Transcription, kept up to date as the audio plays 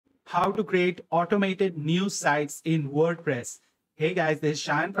how to create automated news sites in WordPress. Hey guys, this is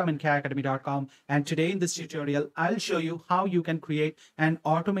Shayan from InCACademy.com, and today in this tutorial, I'll show you how you can create an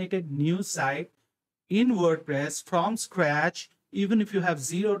automated news site in WordPress from scratch, even if you have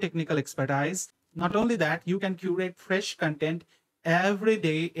zero technical expertise. Not only that, you can curate fresh content every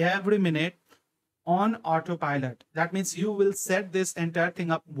day, every minute on autopilot. That means you will set this entire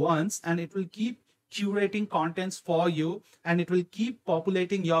thing up once and it will keep curating contents for you, and it will keep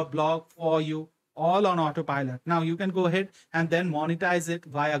populating your blog for you all on autopilot. Now you can go ahead and then monetize it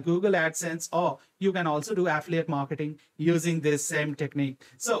via Google AdSense, or you can also do affiliate marketing using this same technique.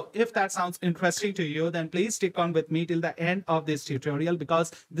 So if that sounds interesting to you, then please stick on with me till the end of this tutorial,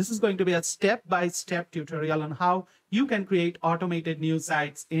 because this is going to be a step-by-step tutorial on how you can create automated news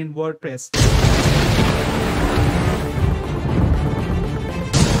sites in WordPress.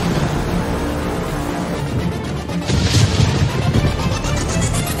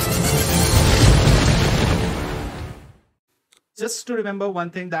 Just to remember one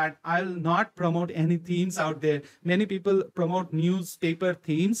thing, that I'll not promote any themes out there. Many people promote newspaper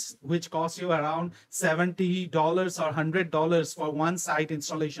themes, which cost you around $70 or $100 for one site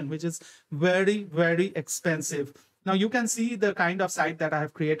installation, which is very, very expensive. Now you can see the kind of site that I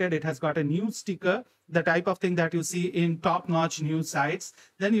have created. It has got a news sticker, the type of thing that you see in top-notch news sites.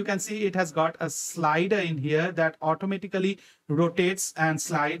 Then you can see it has got a slider in here that automatically rotates and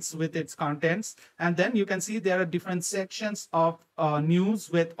slides with its contents. And then you can see there are different sections of news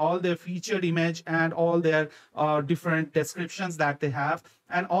with all their featured image and all their different descriptions that they have.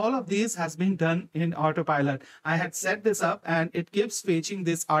 And all of these has been done in autopilot. I had set this up and it keeps fetching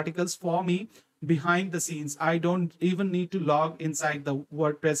these articles for me behind the scenes. I don't even need to log inside the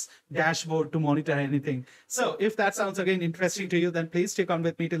WordPress dashboard to monitor anything. So if that sounds again interesting to you, then please stick on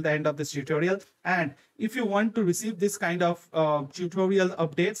with me till the end of this tutorial. And if you want to receive this kind of tutorial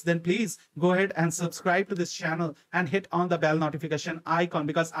updates, then please go ahead and subscribe to this channel and hit on the bell notification icon,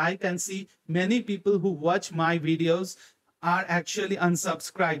 because I can see many people who watch my videos are actually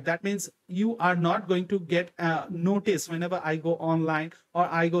unsubscribed. That means you are not going to get a notice whenever I go online or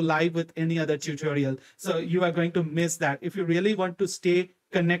I go live with any other tutorial. So you are going to miss that. If you really want to stay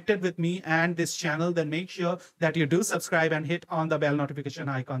connected with me and this channel, then make sure that you do subscribe and hit on the bell notification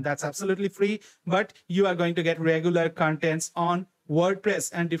icon. That's absolutely free, but you are going to get regular contents on WordPress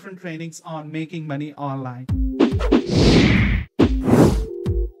and different trainings on making money online.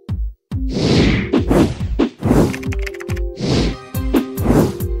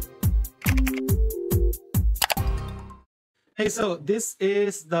 Hey, so this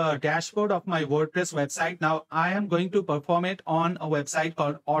is the dashboard of my WordPress website. Now I am going to perform it on a website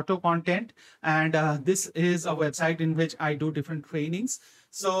called Auto Content, and this is a website in which I do different trainings.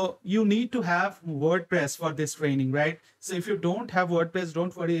 So you need to have WordPress for this training, right? So if you don't have WordPress,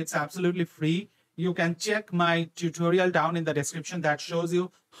 don't worry, it's absolutely free. You can check my tutorial down in the description that shows you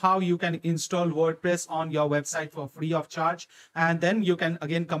how you can install WordPress on your website for free of charge. And then you can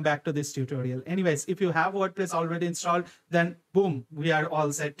again come back to this tutorial. Anyways, if you have WordPress already installed, then boom, we are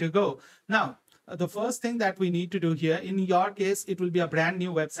all set to go. Now, the first thing that we need to do here, in your case, it will be a brand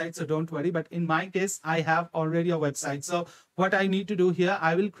new website, so don't worry. But in my case, I have already a website. So what I need to do here,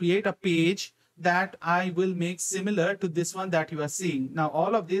 I will create a page that I will make similar to this one that you are seeing. Now,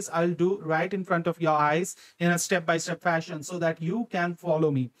 all of this I'll do right in front of your eyes in a step-by-step fashion so that you can follow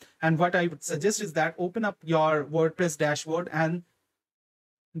me. And what I would suggest is that open up your WordPress dashboard and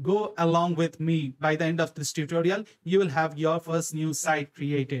go along with me. By the end of this tutorial, you will have your first new site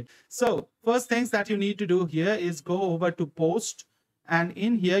created. So first things that you need to do here is go over to post, and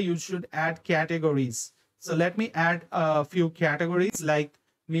in here you should add categories. So let me add a few categories, like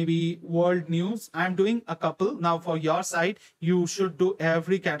maybe world news. I'm doing a couple. Now for your site, you should do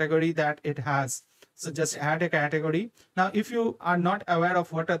every category that it has. So just add a category. Now, if you are not aware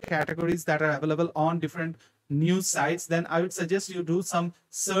of what are the categories that are available on different news sites, then I would suggest you do some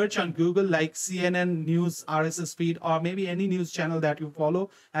search on Google, like CNN News RSS feed, or maybe any news channel that you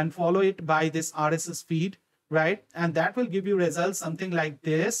follow, and follow it by this RSS feed, right? And that will give you results something like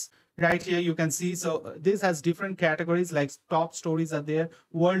this. Right here you can see, so this has different categories, like top stories are there,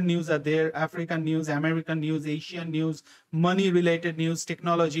 world news are there, African news, American news, Asian news, money related news,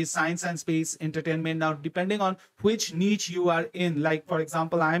 technology, science and space, entertainment. Now depending on which niche you are in, like for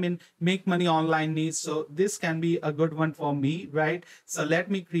example, I'm in make money online niche, so this can be a good one for me, right? So let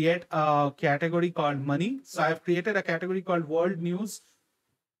me create a category called money. So I've created a category called world news.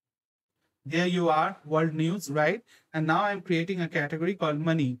 There you are, world news, right? And now I'm creating a category called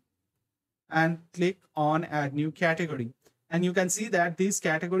money, and click on add new category. And you can see that these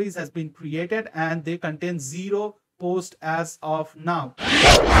categories has been created and they contain 0 post as of now.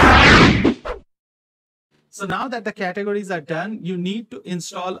 So now that the categories are done, you need to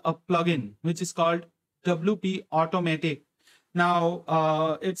install a plugin, which is called WP Automatic.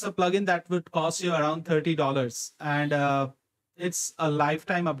 Now, it's a plugin that would cost you around $30, and it's a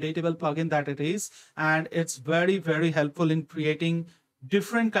lifetime updatable plugin that it is, and it's very, very helpful in creating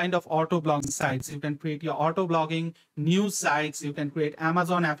different kind of auto blogging sites. You can create your auto blogging news sites. You can create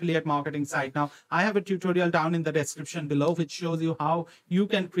Amazon affiliate marketing site. Now, I have a tutorial down in the description below, which shows you how you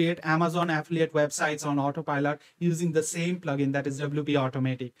can create Amazon affiliate websites on autopilot using the same plugin, that is WP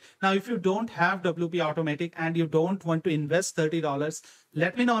Automatic. Now, if you don't have WP Automatic and you don't want to invest $30,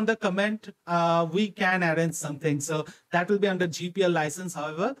 let me know in the comment. We can arrange something. So that will be under GPL license,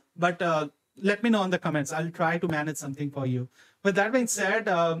 however, but let me know in the comments. I'll try to manage something for you. With that being said,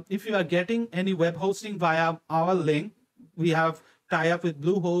 if you are getting any web hosting via our link, we have tie-up with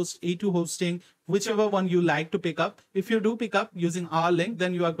BlueHost, A2 Hosting, whichever one you like to pick up. If you do pick up using our link,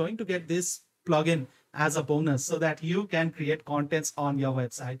 then you are going to get this plugin as a bonus so that you can create contents on your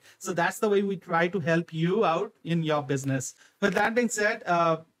website. So that's the way we try to help you out in your business. With that being said,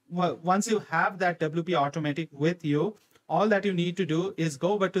 once you have that WP Automatic with you, all that you need to do is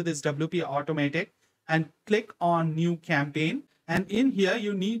go over to this WP Automatic and click on New Campaign. And in here,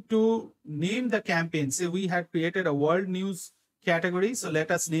 you need to name the campaign. So we had created a world news category. So let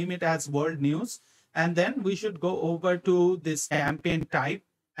us name it as world news. And then we should go over to this campaign type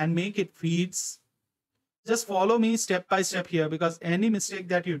and make it feeds. Just follow me step by step here, because any mistake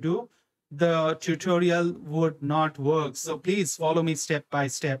that you do, the tutorial would not work. So please follow me step by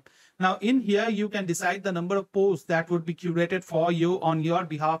step. Now in here, you can decide the number of posts that would be curated for you on your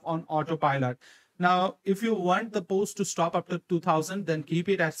behalf on autopilot. Now, if you want the post to stop after 2000, then keep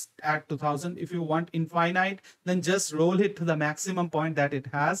it at 2000. If you want infinite, then just roll it to the maximum point that it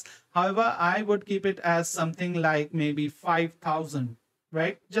has. However, I would keep it as something like maybe 5000,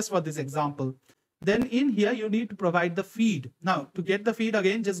 right? Just for this example. Then in here, you need to provide the feed. Now, to get the feed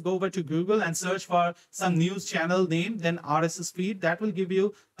again, just go over to Google and search for some news channel name, then RSS feed. That will give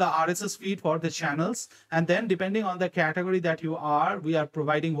you the RSS feed for the channels. And then depending on the category that you are, we are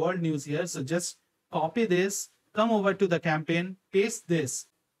providing world news here. So just copy this, come over to the campaign, paste this,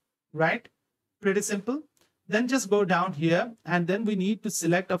 right? Pretty simple. Then just go down here, and then we need to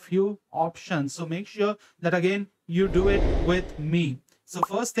select a few options. So make sure that again, you do it with me. So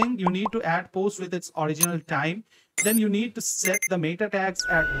first thing, you need to add post with its original time. Then you need to set the meta tags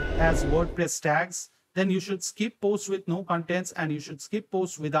as WordPress tags. Then you should skip posts with no contents, and you should skip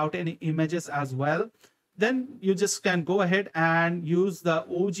posts without any images as well. Then you just can go ahead and use the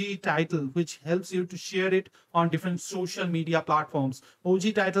OG title, which helps you to share it on different social media platforms.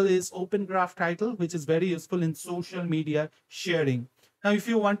 OG title is Open Graph title, which is very useful in social media sharing. Now, if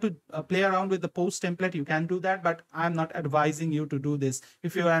you want to play around with the post template, you can do that, but I'm not advising you to do this.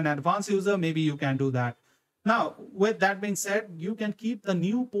 If you're an advanced user, maybe you can do that. Now, with that being said, you can keep the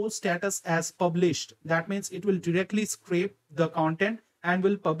new post status as published. That means it will directly scrape the content and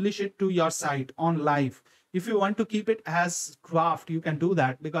will publish it to your site on live. If you want to keep it as draft, you can do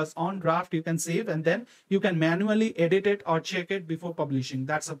that, because on draft you can save and then you can manually edit it or check it before publishing.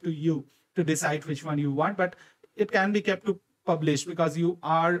 That's up to you to decide which one you want, but it can be kept to publish because you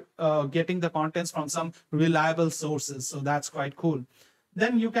are getting the contents from some reliable sources. So that's quite cool.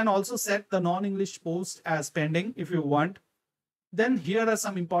 Then you can also set the non-English post as pending if you want. Then here are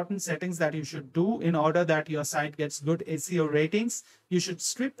some important settings that you should do in order that your site gets good SEO ratings. You should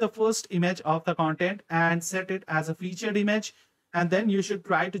strip the first image of the content and set it as a featured image. And then you should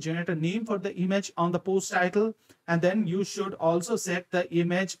try to generate a name for the image on the post title. And then you should also set the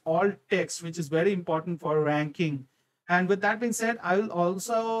image alt text, which is very important for ranking. And with that being said, I will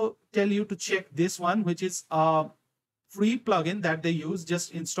also tell you to check this one, which is a free plugin that they use.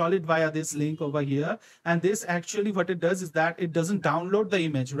 Just install it via this link over here. And this actually what it does is that it doesn't download the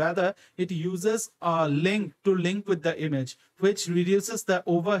image. Rather, it uses a link to link with the image, which reduces the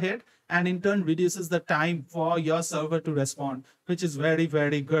overhead and in turn reduces the time for your server to respond, which is very,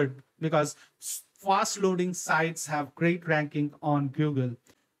 very good because fast loading sites have great ranking on Google.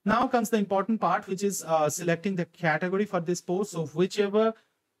 Now comes the important part, which is selecting the category for this post. So whichever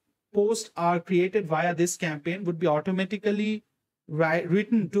posts are created via this campaign would be automatically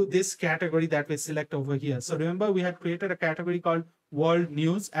written to this category that we select over here. So remember, we had created a category called World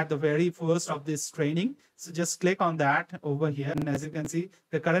News at the very first of this training. So just click on that over here. And as you can see,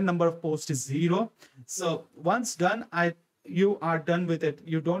 the current number of posts is 0. So once done, you are done with it.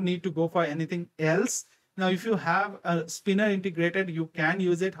 You don't need to go for anything else. Now, if you have a spinner integrated, you can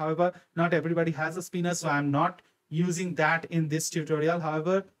use it. However, not everybody has a spinner, so I'm not using that in this tutorial.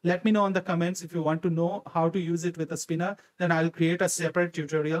 However, let me know in the comments if you want to know how to use it with a spinner. Then I'll create a separate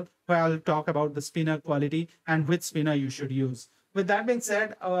tutorial where I'll talk about the spinner quality and which spinner you should use. With that being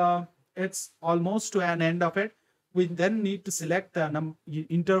said, it's almost to an end of it. We then need to select the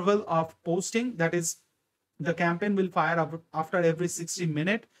interval of posting. That is, the campaign will fire up after every 60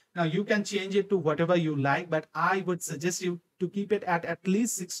 minutes. Now you can change it to whatever you like, but I would suggest you to keep it at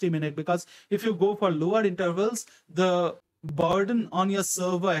least 60 minutes, because if you go for lower intervals, the burden on your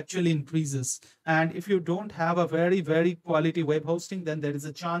server actually increases. And if you don't have a very, very quality web hosting, then there is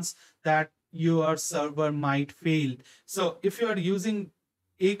a chance that your server might fail. So if you are using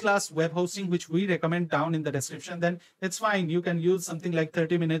A-class web hosting, which we recommend down in the description, then it's fine. You can use something like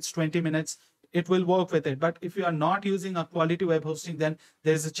 30 minutes, 20 minutes. It will work with it. But if you are not using a quality web hosting, then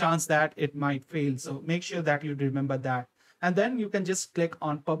there's a chance that it might fail. So make sure that you remember that. And then you can just click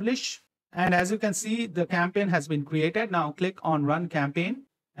on publish. And as you can see, the campaign has been created. Now click on run campaign.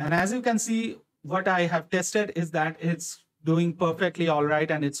 And as you can see, what I have tested is that it's doing perfectly all right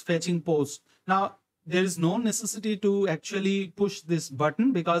and it's fetching posts. Now, there is no necessity to actually push this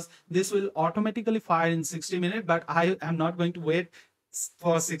button because this will automatically fire in 60 minutes, but I am not going to wait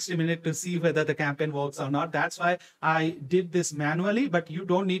for 60 minutes to see whether the campaign works or not. That's why I did this manually, but you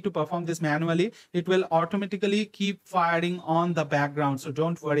don't need to perform this manually. It will automatically keep firing on the background. So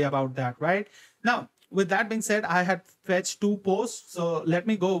don't worry about that, right? Now, with that being said, I had fetched 2 posts. So let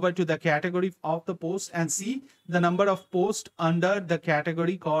me go over to the category of the post and see the number of posts under the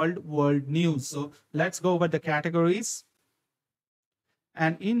category called World News. So let's go over the categories.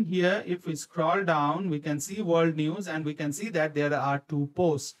 And in here, if we scroll down, we can see World News and we can see that there are 2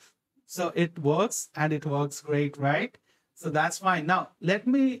 posts. So it works and it works great, right? So that's fine. Now, let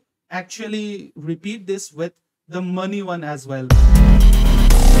me actually repeat this with the money one as well.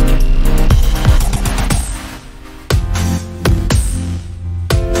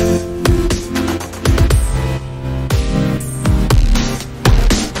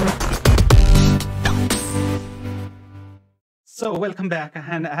 So welcome back.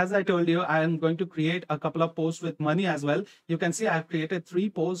 And as I told you, I am going to create a couple of posts with money as well. You can see I've created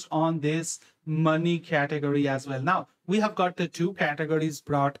 3 posts on this money category as well. Now we have got the 2 categories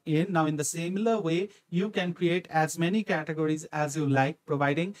brought in. Now in the similar way, you can create as many categories as you like,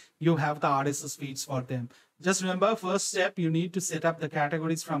 providing you have the RSS feeds for them. Just remember, first step, you need to set up the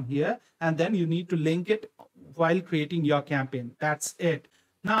categories from here, and then you need to link it while creating your campaign. That's it.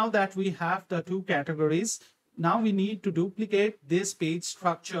 Now that we have the 2 categories, now we need to duplicate this page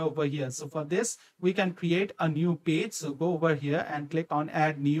structure over here. So for this, we can create a new page. So go over here and click on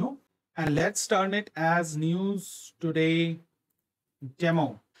add new, and let's turn it as news today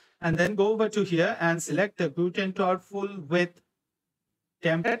demo. And then go over to here and select the Gutenberg full width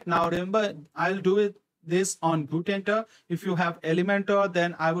template. Now remember, I'll do this on Gutenberg. If you have Elementor,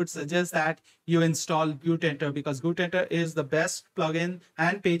 then I would suggest that you install Gutenberg, because Gutenberg is the best plugin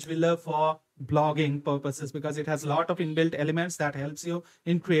and page builder for blogging purposes, because it has a lot of inbuilt elements that helps you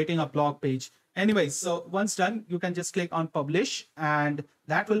in creating a blog page. Anyways, so once done, you can just click on publish and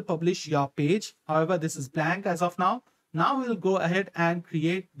that will publish your page. However, this is blank as of now. Now we'll go ahead and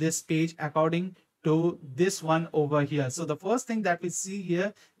create this page according to this one over here. So the first thing that we see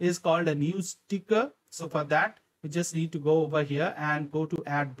here is called a news ticker. So for that, we just need to go over here and go to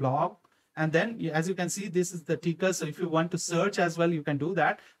add blog. And then as you can see, this is the ticker. So if you want to search as well, you can do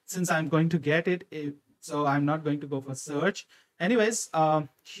that. Since I'm going to get it, so I'm not going to go for search. Anyways,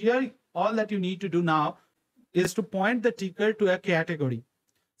 here, all that you need to do now is to point the ticker to a category.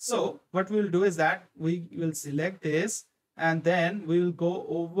 So what we'll do is that we will select this, and then we'll go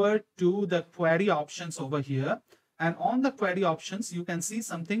over to the query options over here. And on the query options, you can see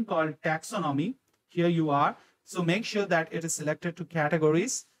something called taxonomy. Here you are. So make sure that it is selected to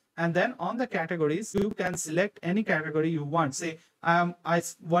categories. And then on the categories, you can select any category you want. Say, I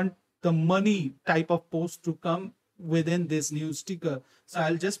want the money type of post to come within this news ticker. So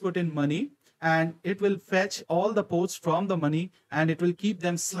I'll just put in money, and it will fetch all the posts from the money and it will keep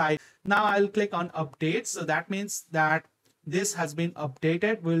them slide. Now I'll click on update. So that means that this has been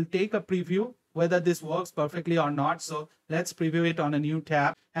updated. We'll take a preview whether this works perfectly or not. So let's preview it on a new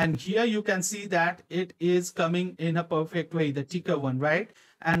tab. And here you can see that it is coming in a perfect way, the ticker one, right?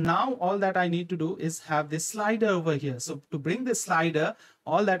 And now all that I need to do is have this slider over here. So to bring this slider,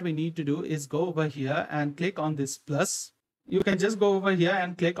 all that we need to do is go over here and click on this plus. You can just go over here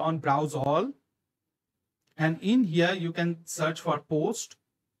and click on browse all. And in here, you can search for post.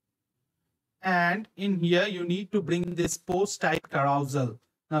 And in here, you need to bring this post type carousel.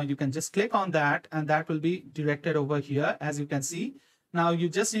 Now you can just click on that and that will be directed over here, as you can see. Now you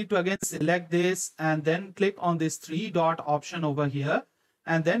just need to again select this and then click on this three dot option over here.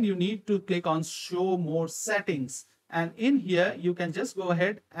 And then you need to click on show more settings. And in here, you can just go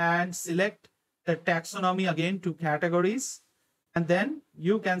ahead and select the taxonomy again to categories. And then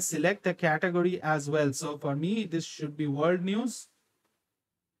you can select the category as well. So for me, this should be world news.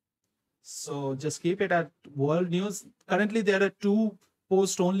 So just keep it at world news. Currently, there are 2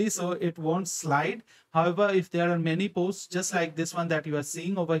 posts only, so it won't slide. However, if there are many posts, just like this one that you are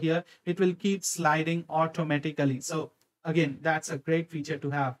seeing over here, it will keep sliding automatically. So again, that's a great feature to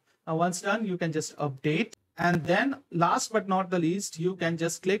have. Now, once done, you can just update. And then last but not the least, you can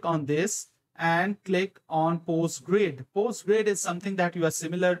just click on this and click on post grid. Post grid is something that you are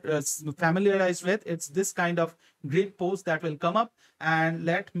familiarized with. It's this kind of grid post that will come up. And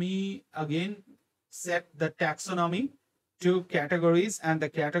let me again set the taxonomy to categories and the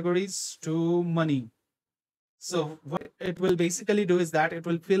categories to money. So what it will basically do is that it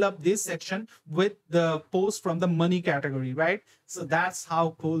will fill up this section with the post from the money category, right? So that's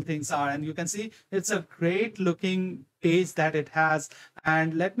how cool things are. And you can see it's a great looking page that it has.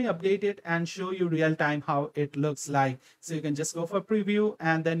 And let me update it and show you real time how it looks like. So you can just go for preview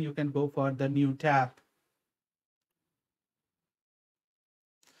and then you can go for the new tab.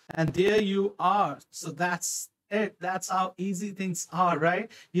 And there you are. So that's it. That's how easy things are, right?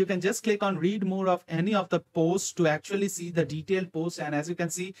 You can just click on read more of any of the posts to actually see the detailed post. And as you can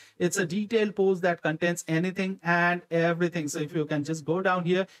see, it's a detailed post that contains anything and everything. So if you can just go down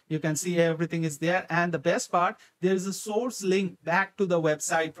here, you can see everything is there. And the best part, there is a source link back to the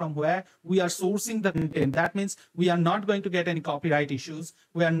website from where we are sourcing the content. That means we are not going to get any copyright issues.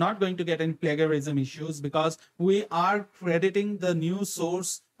 We are not going to get any plagiarism issues because we are crediting the news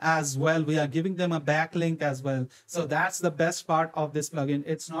source as well. We are giving them a backlink as well. So that's the best part of this plugin.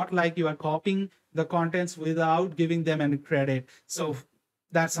 It's not like you are copying the contents without giving them any credit. So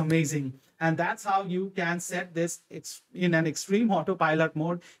that's amazing. And that's how you can set this in an extreme autopilot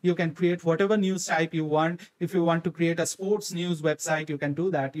mode. You can create whatever news type you want. If you want to create a sports news website, you can do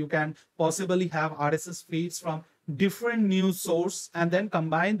that. You can possibly have RSS feeds from different news source and then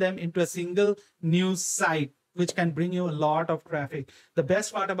combine them into a single news site, which can bring you a lot of traffic. The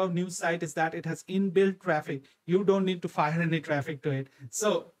best part about news site is that it has inbuilt traffic. You don't need to fire any traffic to it.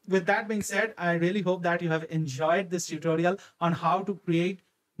 So with that being said, I really hope that you have enjoyed this tutorial on how to create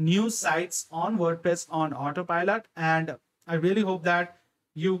news sites on WordPress on autopilot. And I really hope that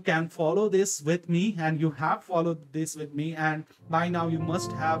you can follow this with me, and you have followed this with me. And by now you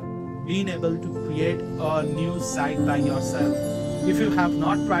must have been able to create a news site by yourself. If you have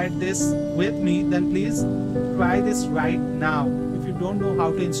not tried this with me, then please try this right now. If you don't know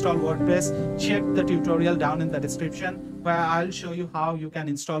how to install WordPress, check the tutorial down in the description where I'll show you how you can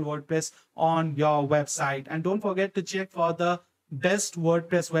install WordPress on your website. And don't forget to check for the best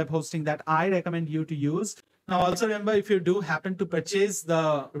WordPress web hosting that I recommend you to use. Now, also remember, if you do happen to purchase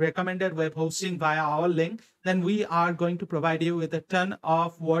the recommended web hosting via our link, then we are going to provide you with a ton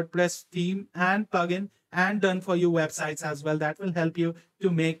of WordPress theme and plugin and done for you websites as well that will help you to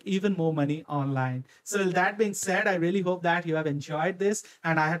make even more money online. So with that being said, I really hope that you have enjoyed this,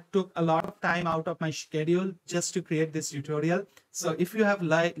 and I had took a lot of time out of my schedule just to create this tutorial. So if you have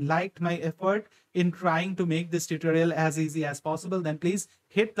liked my effort in trying to make this tutorial as easy as possible, then please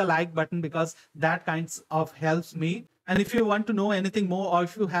hit the like button because that kinds of helps me. And if you want to know anything more, or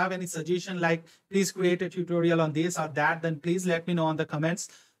if you have any suggestion like please create a tutorial on this or that, then please let me know on the comments.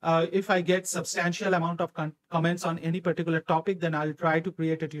 If I get substantial amount of comments on any particular topic, then I'll try to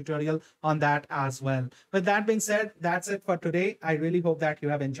create a tutorial on that as well. With that being said, that's it for today. I really hope that you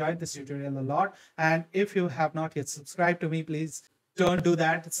have enjoyed this tutorial a lot. And if you have not yet subscribed to me, please don't do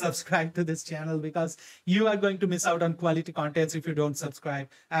that. Subscribe to this channel because you are going to miss out on quality contents if you don't subscribe.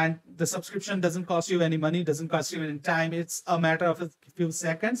 And the subscription doesn't cost you any money, doesn't cost you any time. It's a matter of a few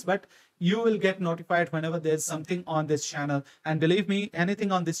seconds, but you will get notified whenever there's something on this channel. And believe me,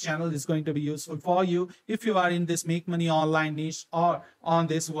 anything on this channel is going to be useful for you if you are in this make money online niche or on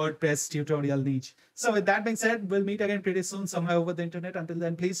this WordPress tutorial niche. So with that being said, we'll meet again pretty soon somewhere over the internet. Until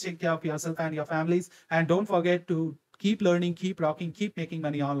then, please take care of yourself and your families. And don't forget to keep learning, keep rocking, keep making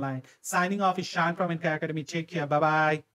money online. Signing off is Shan from Inca Academy. Take care. Bye-bye.